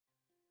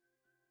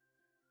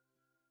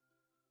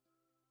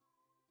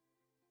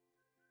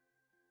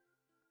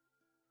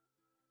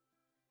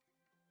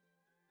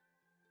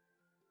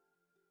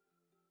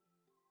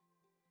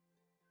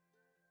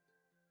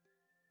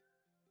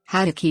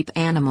How to keep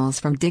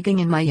animals from digging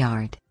in my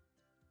yard.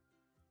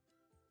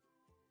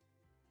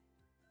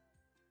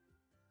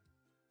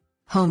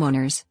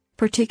 Homeowners,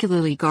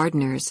 particularly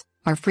gardeners,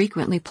 are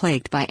frequently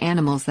plagued by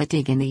animals that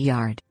dig in the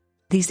yard.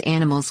 These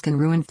animals can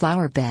ruin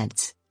flower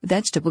beds,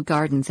 vegetable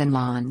gardens and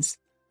lawns.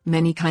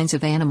 Many kinds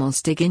of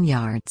animals dig in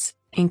yards,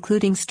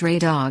 including stray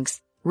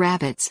dogs,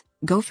 rabbits,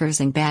 gophers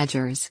and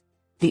badgers.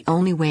 The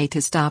only way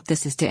to stop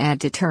this is to add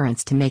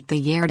deterrents to make the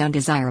yard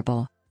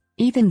undesirable.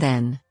 Even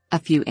then, a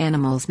few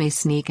animals may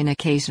sneak in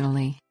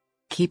occasionally.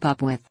 Keep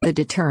up with the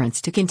deterrents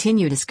to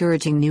continue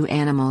discouraging new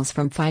animals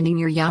from finding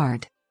your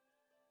yard.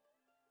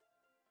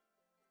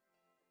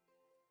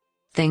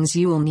 Things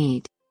you will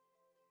need: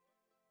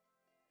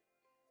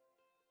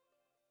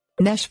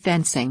 mesh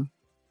fencing,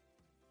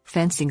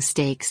 fencing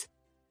stakes,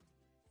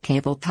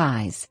 cable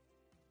ties,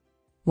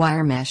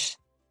 wire mesh,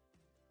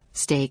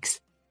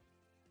 stakes,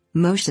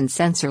 motion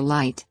sensor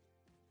light,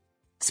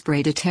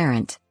 spray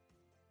deterrent.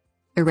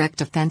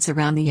 Erect a fence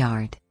around the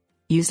yard.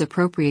 Use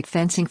appropriate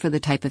fencing for the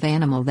type of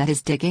animal that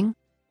is digging.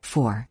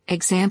 For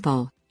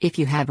example, if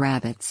you have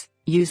rabbits,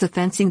 use a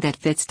fencing that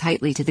fits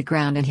tightly to the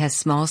ground and has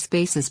small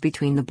spaces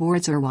between the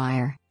boards or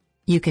wire.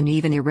 You can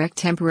even erect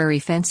temporary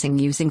fencing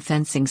using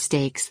fencing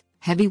stakes,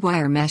 heavy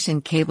wire mesh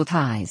and cable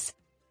ties.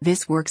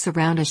 This works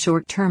around a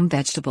short-term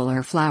vegetable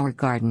or flower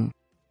garden.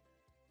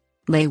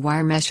 Lay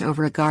wire mesh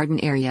over a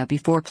garden area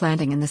before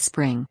planting in the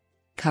spring.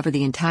 Cover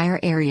the entire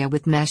area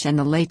with mesh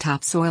and lay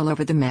topsoil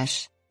over the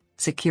mesh.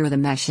 Secure the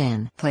mesh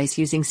in place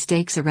using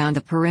stakes around the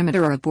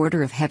perimeter or a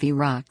border of heavy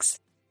rocks.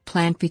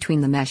 Plant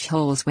between the mesh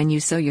holes when you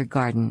sow your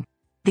garden.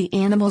 The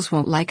animals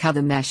won't like how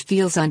the mesh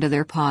feels under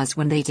their paws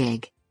when they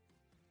dig.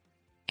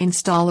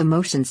 Install a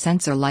motion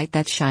sensor light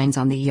that shines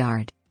on the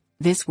yard.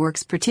 This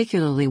works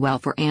particularly well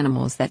for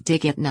animals that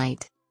dig at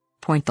night.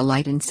 Point the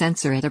light and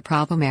sensor at a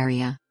problem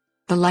area.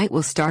 The light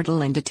will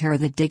startle and deter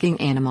the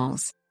digging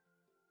animals.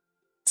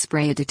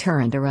 Spray a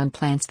deterrent around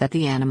plants that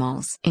the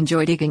animals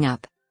enjoy digging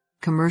up.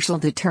 Commercial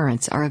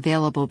deterrents are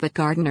available, but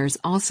gardeners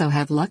also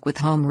have luck with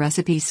home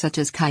recipes such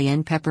as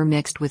cayenne pepper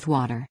mixed with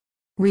water.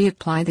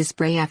 Reapply the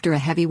spray after a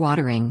heavy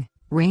watering,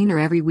 rain or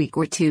every week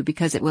or two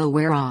because it will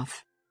wear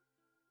off.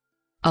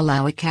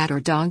 Allow a cat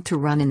or dog to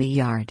run in the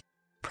yard.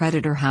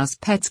 Predator house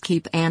pets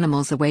keep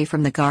animals away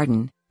from the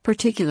garden,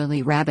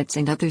 particularly rabbits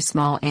and other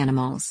small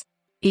animals.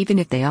 Even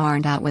if they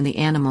aren't out when the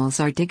animals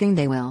are digging,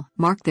 they will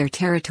mark their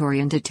territory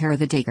and deter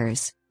the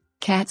diggers.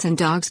 Cats and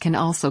dogs can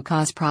also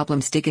cause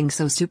problems digging,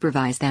 so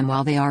supervise them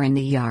while they are in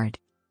the yard.